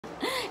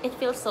It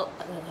feels so...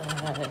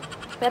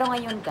 Pero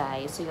ngayon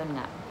guys, so yun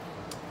nga.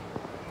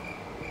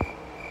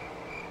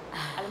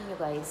 Alam nyo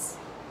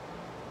guys,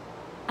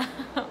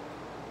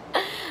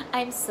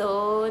 I'm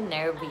so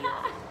nervous.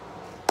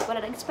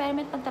 Wala,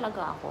 nag-experiment pa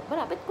talaga ako.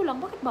 Malapit ko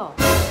lang, bakit ba?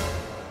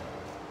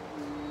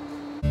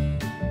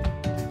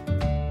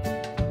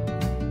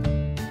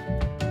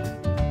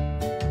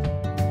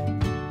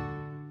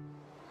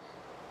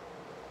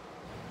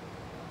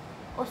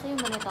 So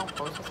yung ganitong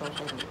post sa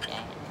social media.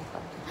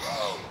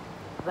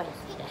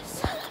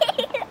 Yes.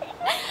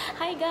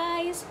 Hi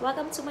guys!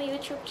 Welcome to my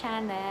YouTube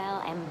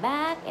channel. I'm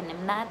back and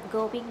I'm not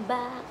going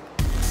back.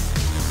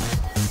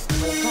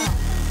 Welcome.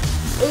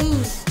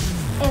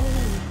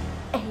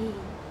 Hey.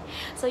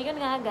 So yun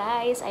nga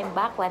guys, I'm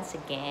back once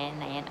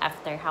again. Ayan,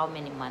 after how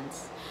many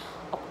months?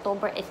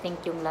 October, I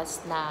think yung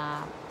last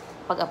na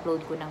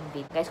pag-upload ko ng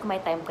video. Guys, kung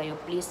may time kayo,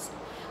 please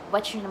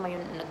watch nyo naman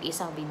yung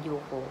nag-isang video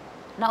ko.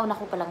 Nauna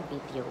ko palang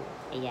video.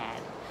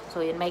 Ayan.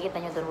 So, yun, makikita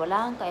nyo doon.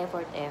 Walang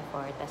ka-effort.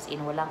 As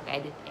in, walang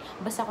ka-edit.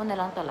 Basta ko na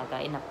lang talaga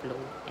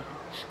in-upload.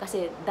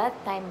 Kasi, that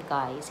time,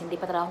 guys, hindi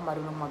pa talaga ako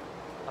marunong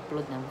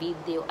mag-upload ng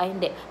video. Ay,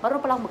 hindi.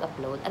 Marunong pala ako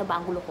mag-upload. Ano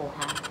ba ang gulo ko,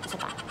 ha? Isa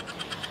pa.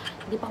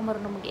 Hindi pa ako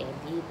marunong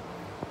mag-edit.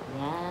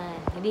 Ayan.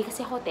 Hindi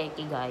kasi ako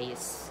techie,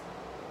 guys.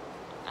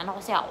 Ano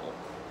kasi ako?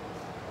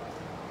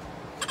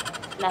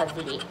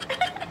 Lovely.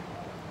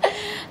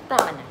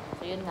 Tama na.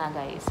 So, yun nga,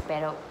 guys.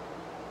 Pero,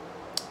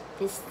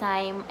 this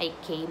time, I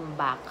came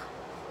back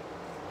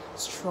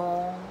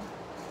strong,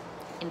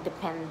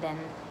 independent,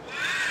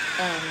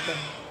 and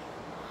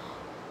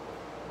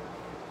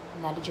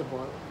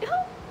knowledgeable.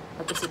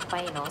 Mag-isip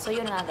pa no? So,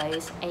 yun nga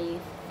guys,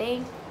 I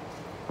think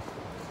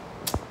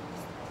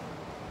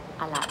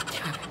a lot.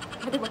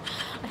 Diba?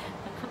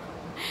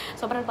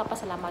 Sobrang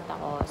papasalamat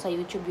ako sa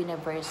YouTube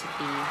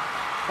University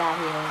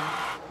dahil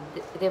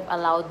they've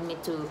allowed me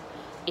to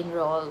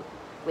enroll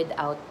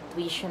without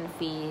tuition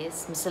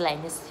fees,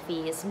 miscellaneous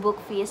fees, book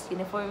fees,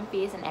 uniform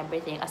fees, and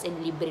everything. As in,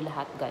 libre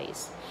lahat,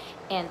 guys.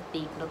 And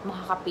take note,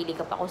 makakapili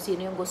ka pa kung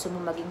sino yung gusto mo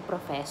maging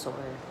professor.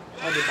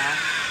 O, diba?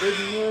 With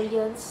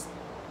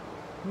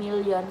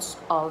millions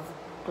of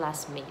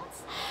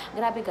classmates.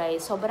 Grabe,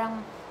 guys.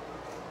 Sobrang,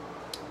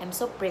 I'm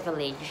so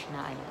privileged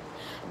na,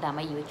 ayan,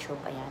 may YouTube,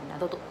 ayan.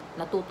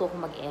 Natuto ko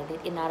mag-edit.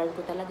 Inaral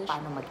ko talaga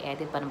paano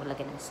mag-edit, paano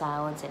maglagay ng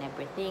sounds and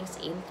everything,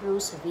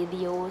 intros,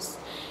 videos.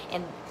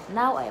 And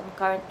now, I am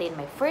currently in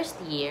my first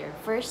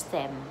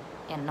sem,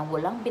 and nang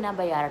walang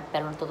binabayaran,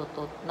 pero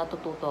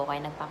natututo ako.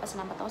 Kaya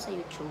nagpapasalamat ako sa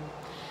YouTube.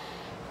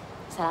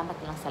 Salamat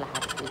lang sa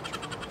lahat sa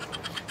YouTube.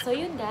 So,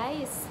 yun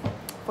guys.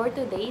 For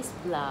today's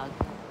vlog,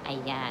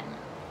 ayan.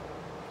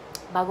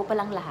 Bago pa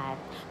lang lahat,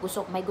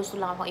 may gusto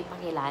lang akong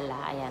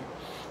ipakilala. Ayan.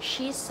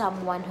 She's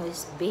someone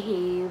who's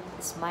behaved,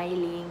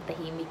 smiling,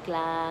 tahimik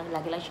lang,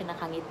 lagi lang siya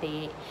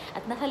nakangiti.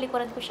 At nasa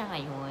likuran ko siya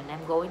ngayon.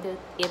 I'm going to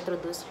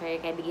introduce her,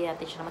 kaya bigyan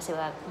natin siya ng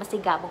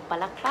masigabong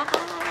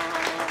palakpakan.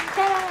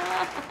 Tara!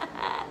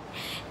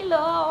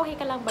 Hello! Okay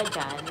ka lang ba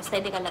dyan?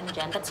 Steady ka lang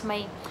dyan. That's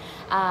my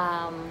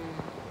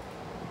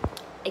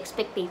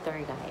spectator,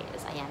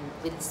 guys. Ayan,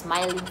 with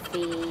smiling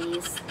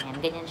face.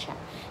 Ayan, ganyan siya.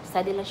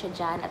 Steady lang siya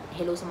dyan. At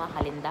hello sa mga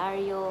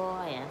kalendaryo.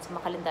 Ayan, sa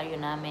mga kalendaryo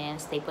namin.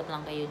 Stay put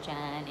lang kayo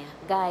dyan. Ayan.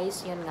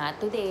 Guys, yun nga.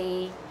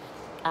 Today,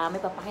 may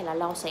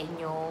papakilala ko sa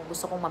inyo.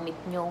 Gusto kong ma-meet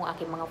nyo ang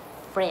aking mga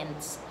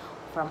friends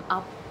from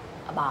up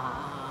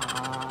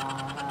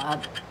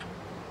above.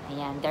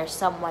 Ayan, there's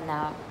someone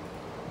na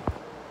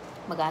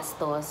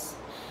magastos.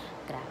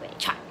 Grabe.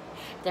 Char.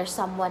 There's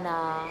someone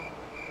na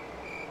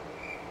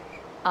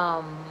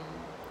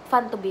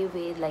fun to be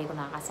with, lagi ko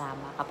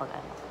nakakasama kapag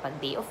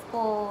day off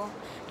ko.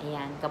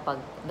 Ayan, kapag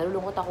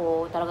nalulungkot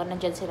ako, talagang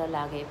nandyan sila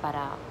lagi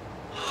para,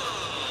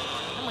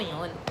 ano mo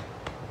yun?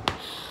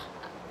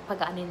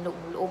 Pag-aanin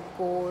loob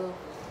ko,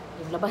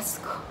 yung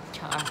labas ko.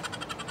 Char.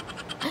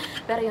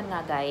 Pero yun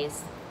nga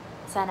guys,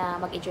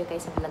 sana mag-enjoy kayo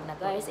sa vlog na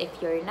guys. If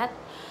you're not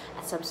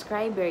a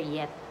subscriber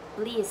yet,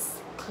 please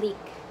click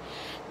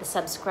the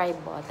subscribe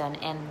button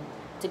and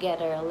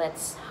together,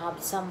 let's have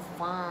some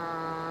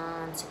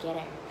fun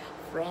together.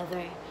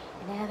 Forever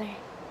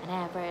and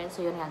ever.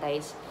 So yun nga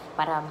guys,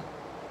 para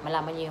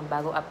malaman nyo yung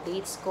bagong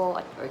updates ko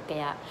or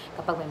kaya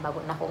kapag may bago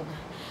na akong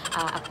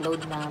upload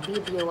na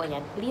video,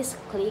 ayan, please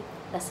click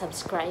the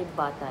subscribe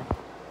button.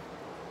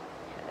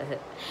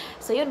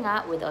 So yun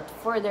nga, without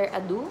further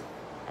ado,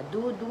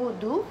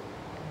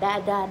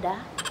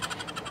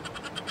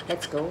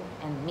 let's go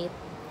and meet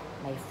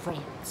my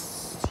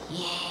friends.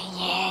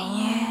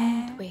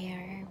 Yeah.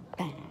 We're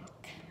back.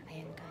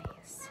 Ayan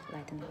guys,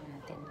 lighten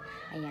natin.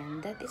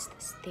 Ayan, that is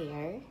the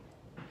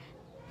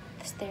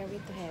stairway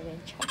to heaven.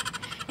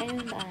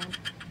 Ayan yung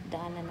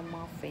daanan ng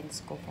mga friends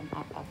ko from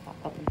up,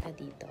 papunta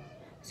dito.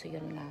 So,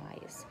 yun nga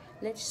guys.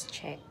 Let's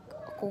check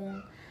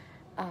kung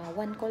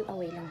one call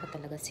away lang ba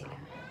talaga sila.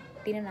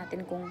 Tingnan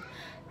natin kung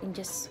in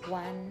just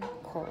one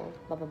call,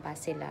 bababa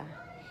sila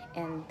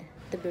and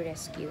to be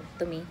rescued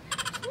to me.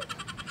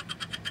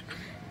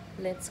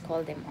 Let's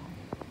call them on.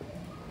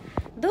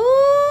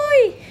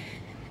 Doy!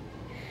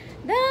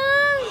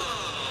 Dang!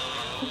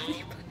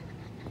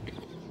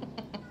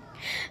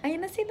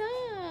 Ayun na sila.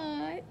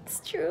 It's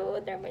true.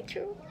 They're my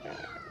true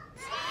friends.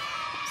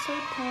 I'm so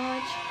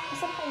touched.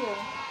 Nasaan kayo?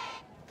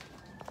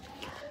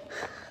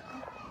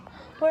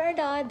 Where are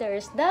the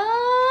others?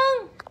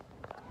 Dang!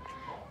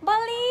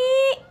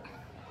 Bali!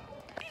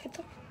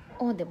 Ito.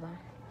 Oh, diba?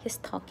 He's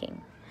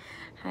talking.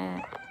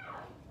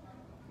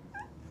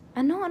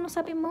 Ano? Ano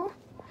sabi mo?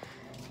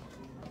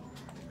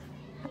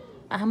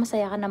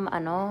 Masaya ka na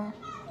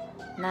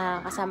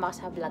na kasama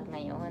ka sa vlog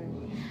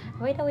ngayon.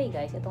 By the way,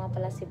 guys, ito nga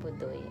pala si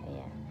Budoy.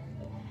 Ayan.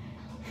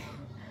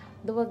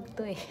 Duwag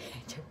to eh.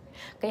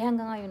 Kaya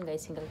hanggang ngayon,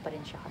 guys, single pa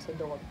rin siya kasi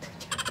duwag to.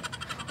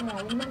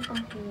 Huwag man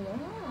pang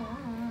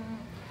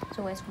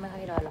So guys, kung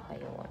makakilala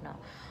kayo na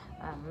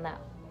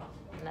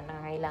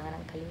nangangailangan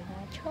ng kalinga,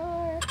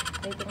 char!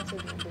 Dito na si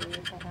Budoy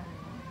para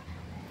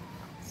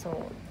so,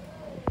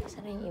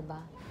 saan na yung iba?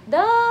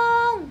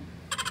 Dang!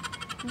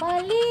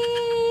 Bali!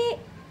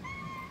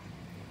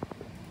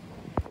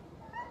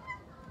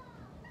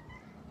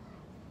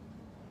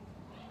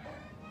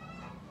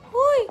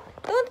 Hoy!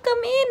 Don't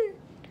come in!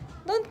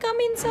 Don't come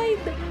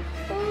inside!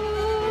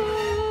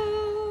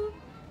 Oh!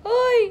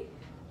 Hoy!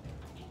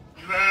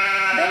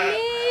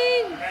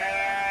 Galing!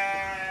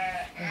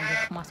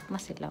 Pumasok na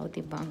sila, o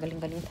diba? Ang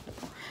galing-galing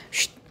talaga.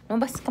 Shh!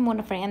 Lumabas ka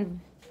muna,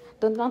 friend.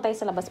 Doon lang tayo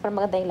sa labas para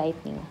maganda yung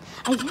lighting.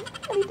 Ayan!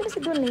 Dito na si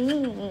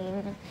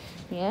Duling.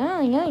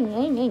 Yan.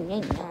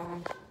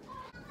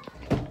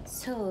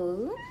 So,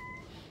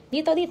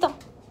 dito.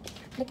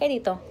 Lagay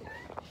dito.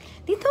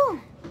 Dito!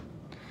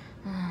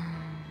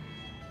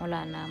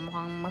 Wala na.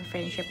 Mukhang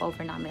mag-friendship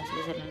over na kami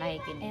kasi sila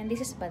nakikin. And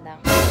this is Badang.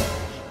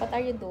 What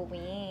are you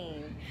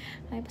doing?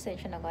 Ay,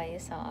 pasensya na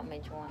guys.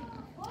 Medyo,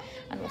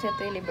 kasi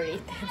ito yung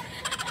liberated.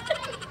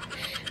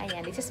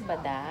 Ayan, this is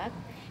Badak.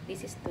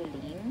 This is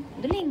Duling.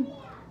 Duling!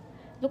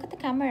 Look at the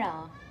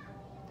camera.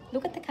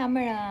 Look at the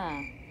camera.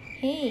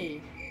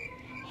 Hey!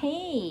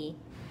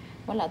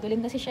 Wala,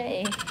 Duling kasi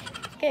siya eh.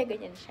 Kaya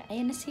ganyan siya.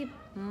 Ayan na si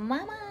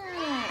Mama.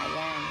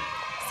 Ayan.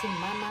 Si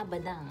Mama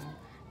Badang.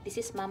 This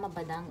is Mama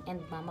Badang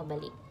and Mama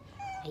Bali.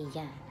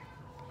 Ayan.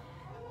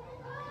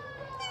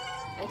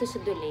 Ito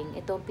si Duling.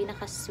 Ito ang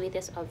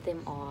pinaka-sweetest of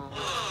them all.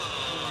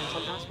 Ayan,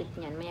 sobrang sweet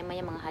niyan.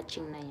 Maya-maya mga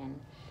hatching na yan.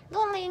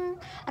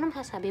 Duling! Anong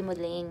masasabi mo,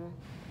 Duling?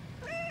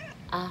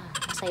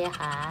 Masaya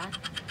ka?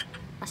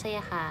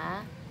 Masaya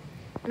ka?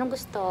 Anong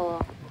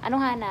gusto? Anong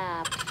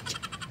hanap?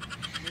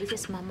 This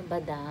is Mama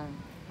Badang.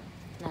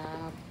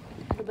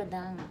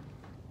 Badang?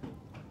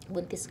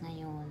 Buntis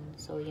ngayon.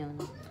 So, yun.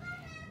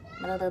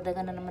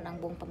 Madadagdagan na naman ang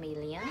buong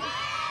pamilya.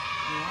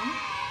 Ayan.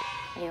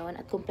 Ayun.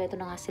 At kumpleto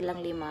na nga silang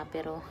 5.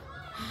 Pero,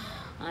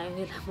 ayaw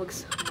nila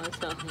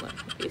magsama-sama.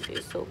 This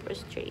is so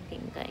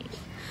frustrating, guys.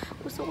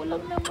 Gusto ko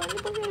lang naman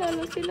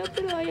ipakilala sila.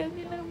 Pero ayaw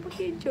nila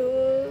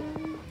mag-enjoy.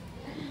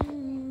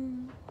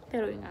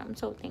 Pero yun nga, I'm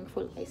so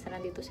thankful guys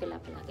na nandito sila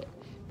palagi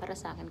para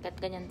sa akin.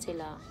 Kahit ganyan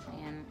sila.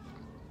 Ayan.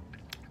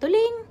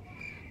 Duling!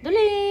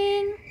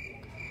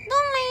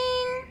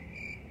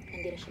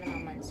 Hindi na siya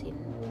namamansin.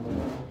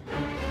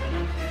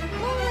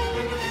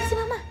 Duling! Si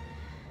Mama!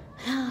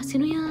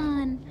 Sino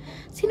yan?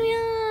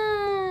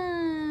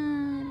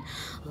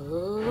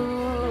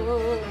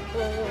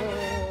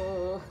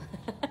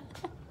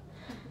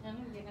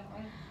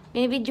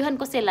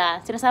 Binibidyohan ko sila.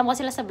 Sinasama ko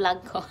sila sa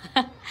vlog ko.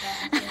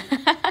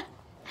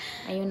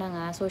 Ayun na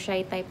nga. So,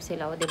 shy type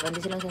sila. O, diba?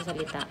 Hindi silang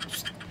sasalita.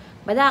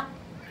 Badak!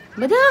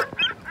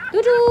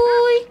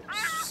 Dudoy!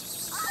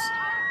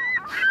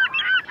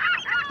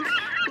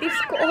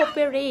 Please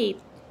cooperate.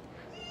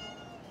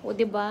 O,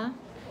 diba?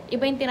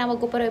 Iba yung tinawag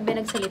ko pero iba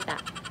nagsalita.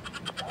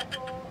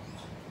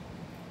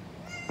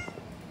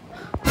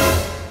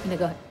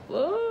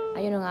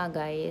 Ayun na nga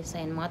guys.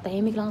 Ayun, mga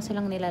tahimik lang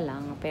silang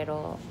nilalang.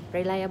 Pero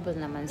reliable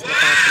naman sila.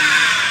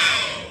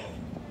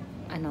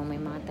 May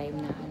mga time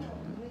na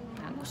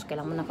gusto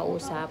kailangan mo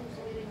nakausap.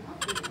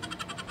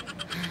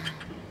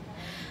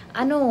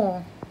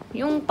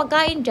 Yung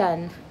pagkain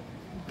dyan.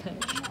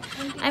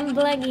 I'm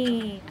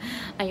vlogging.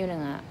 Ayun na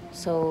nga.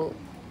 So,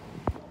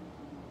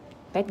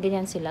 kahit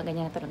ganyan sila,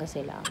 ganyan na talaga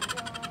sila.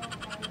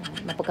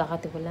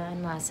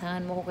 Mapagkakatiwalaan,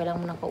 maasahan mo kung kailangan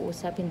mo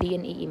nakausap. Hindi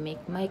yan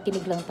iimik.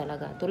 Makikinig lang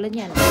talaga. Tulad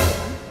yan.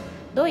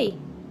 Doy!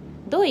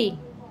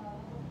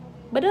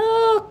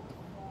 Badok!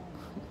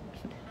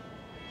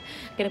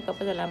 Kaya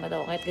nagpapasalamat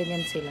ako kahit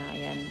ganyan sila.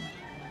 Ayan.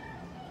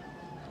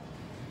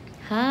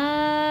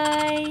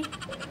 Hi!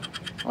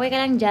 Okay ka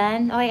lang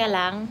dyan? Okay ka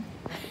lang?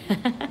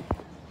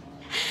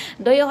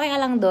 Doy, okay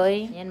ka lang,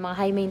 Doy? Yan, mga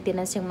high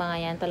maintenance yung mga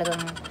yan. Talagang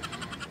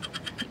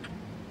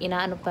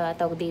inaano pa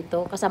tawag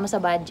dito. Kasama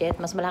sa budget.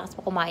 Mas malakas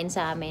pa kumain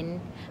sa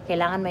amin.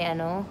 Kailangan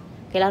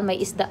may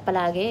isda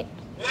palagi.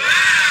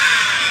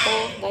 So,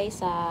 guys,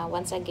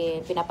 once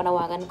again,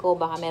 pinapanawagan ko.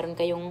 Baka meron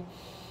kayong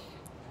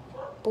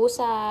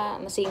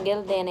pusa na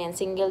single din. Ayan,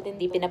 single din.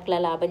 Di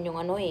pinaglalaban yung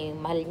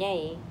mahal niya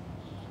eh.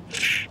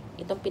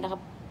 Itong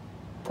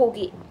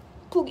pinaka-pugi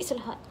sa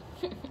lahat.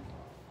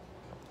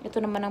 Ito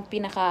naman ang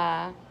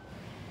pinaka-bata.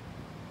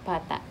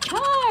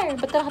 Char!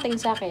 Ba't ka nakatingin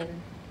sa akin?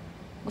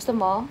 Gusto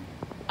mo?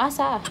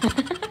 Asa?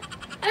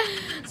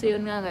 So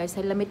yun nga guys,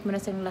 lamit mo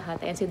na siyang lahat.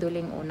 Ayan si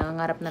Duling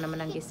nangangarap na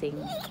naman ng gising.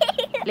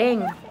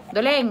 Leng!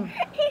 Duling!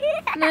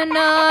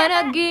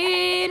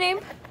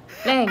 Nananaginip!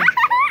 Leng!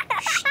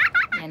 Shh!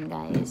 Yan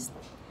guys.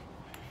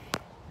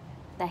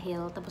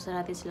 Dahil tapos na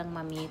natin silang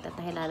mamit at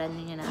dahil alam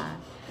niyo na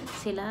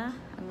sila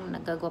ang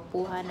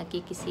nagagwapuhan,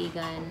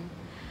 nagkikisigan,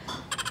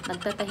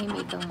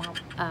 nagtatahimik ang mga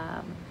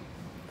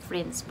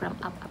friends from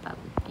up.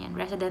 Ayan,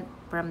 resident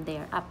from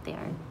there, up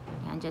there.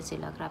 Ayan, dyan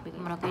sila. Grabe.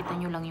 Makita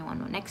nyo lang yung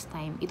ano. Next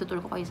time, ituturo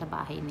ko kayo sa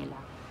bahay nila.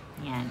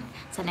 Ayan.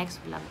 Sa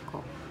next vlog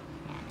ko.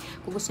 Ayan.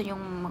 Kung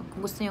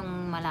gusto nyong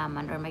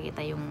malaman or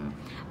makita yung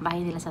bahay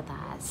nila sa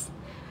taas,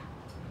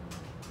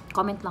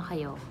 comment lang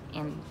kayo.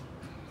 And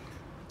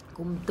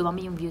kung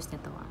dumami yung views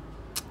nito.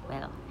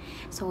 Well,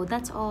 so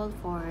that's all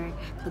for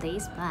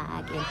today's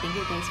vlog. And thank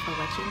you guys for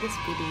watching this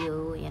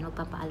video. Ayan,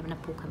 magpapaalam na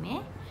po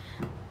kami.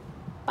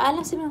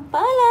 Paalam si Ma'am.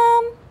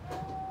 Paalam!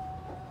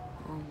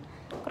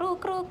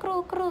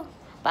 Crew.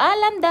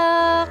 Paalam,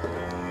 Doc!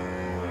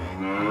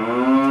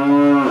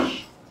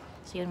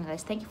 So yun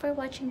guys, thank you for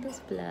watching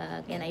this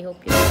vlog. And I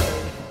hope you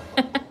enjoyed.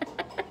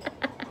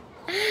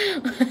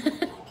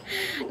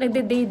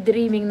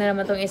 Nagde-daydreaming na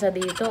naman tong isa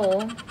dito,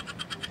 oh.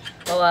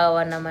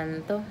 Kawawa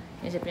naman to.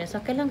 Isip niya, sa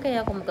kailan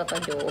kaya ako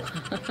magkakajowa?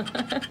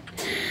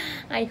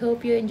 I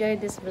hope you enjoyed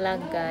this vlog,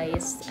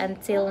 guys.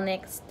 Until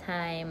next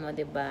time, o,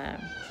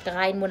 diba?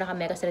 Kakain muna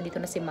kami kasi dito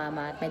na si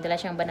Mama at may dala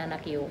siyang banana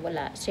cue.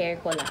 Wala,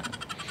 share ko lang.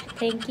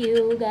 Thank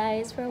you,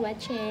 guys, for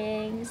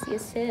watching. See you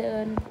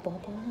soon.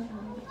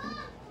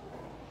 Bye-bye.